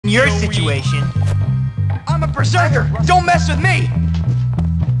your situation. I'm a berserker! Don't mess with me!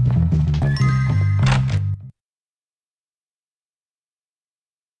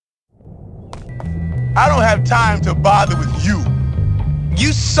 I don't have time to bother with you.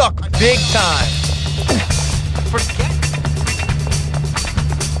 You suck big time. Forget.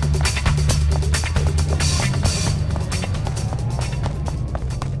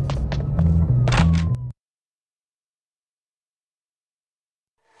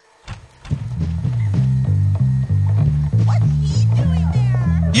 What's he doing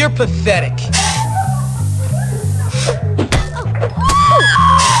there? You're pathetic.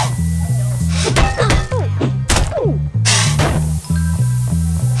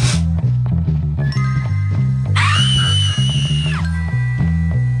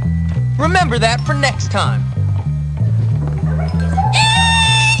 Remember that for next time.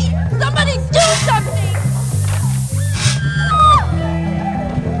 Hey! Somebody do something!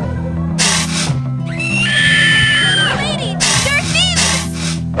 Lady, they're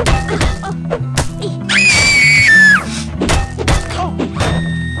thieves!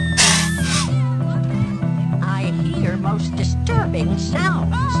 I hear most disturbing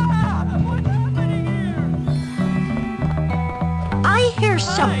sounds. I hear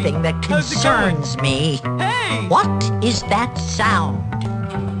something that concerns me. Hey! What is that sound?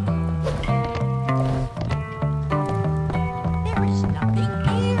 There is nothing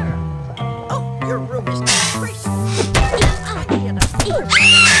here. Oh, your room is disgraceful. I hear disturbing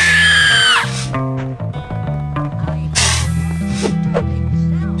sound.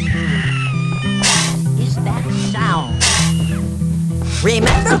 What is that sound?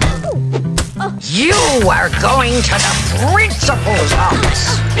 Remember? You are going to the principal's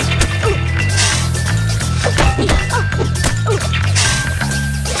office.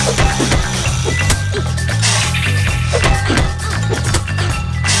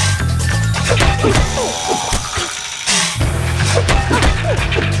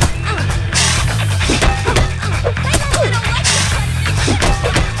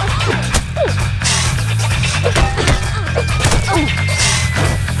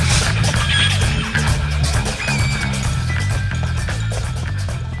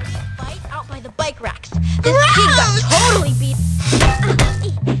 This kid got totally beat.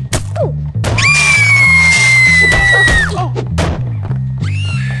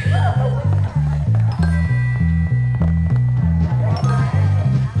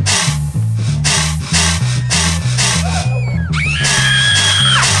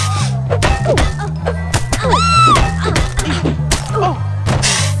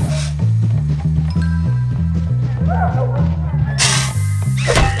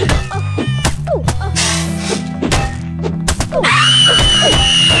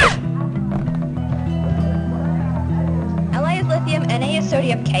 Lithium, Na is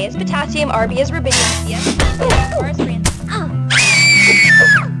sodium, K is potassium, Rb is rubidium, CS is R is radium.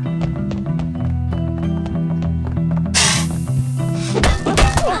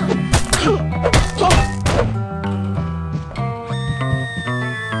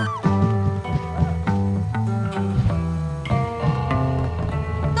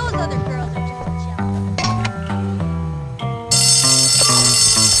 Those other girls are just jealous.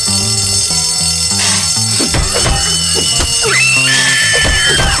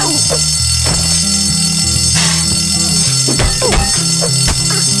 Oh!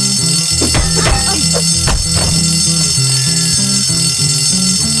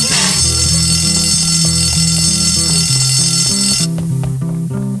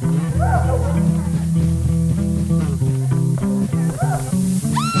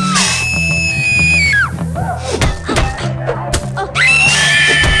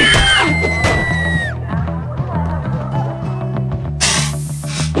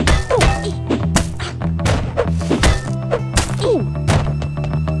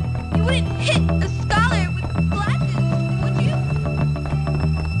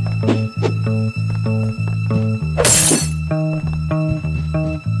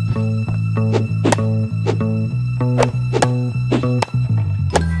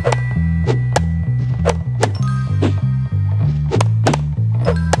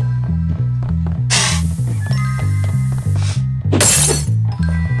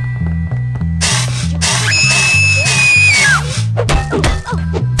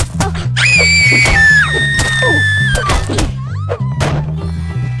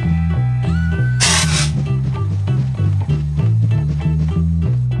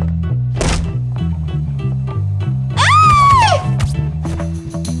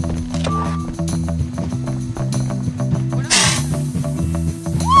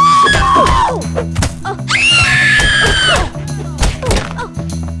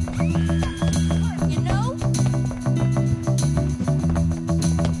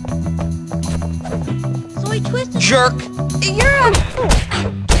 jerk! You're a...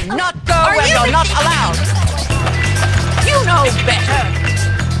 Not go Are where you you're not allowed. You know better.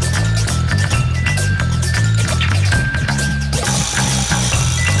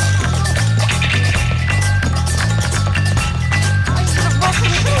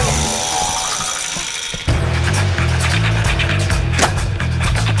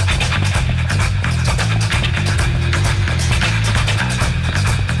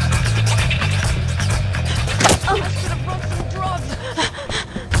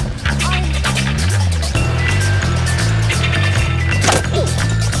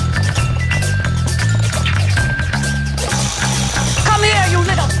 Come here, you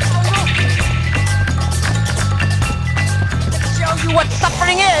little scoundrel. Let's show you what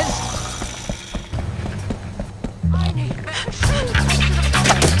suffering is.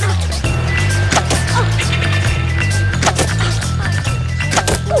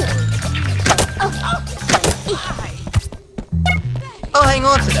 I'll hang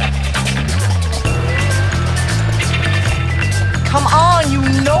on to that. Come on, you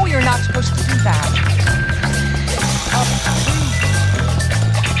know you're not supposed to do that.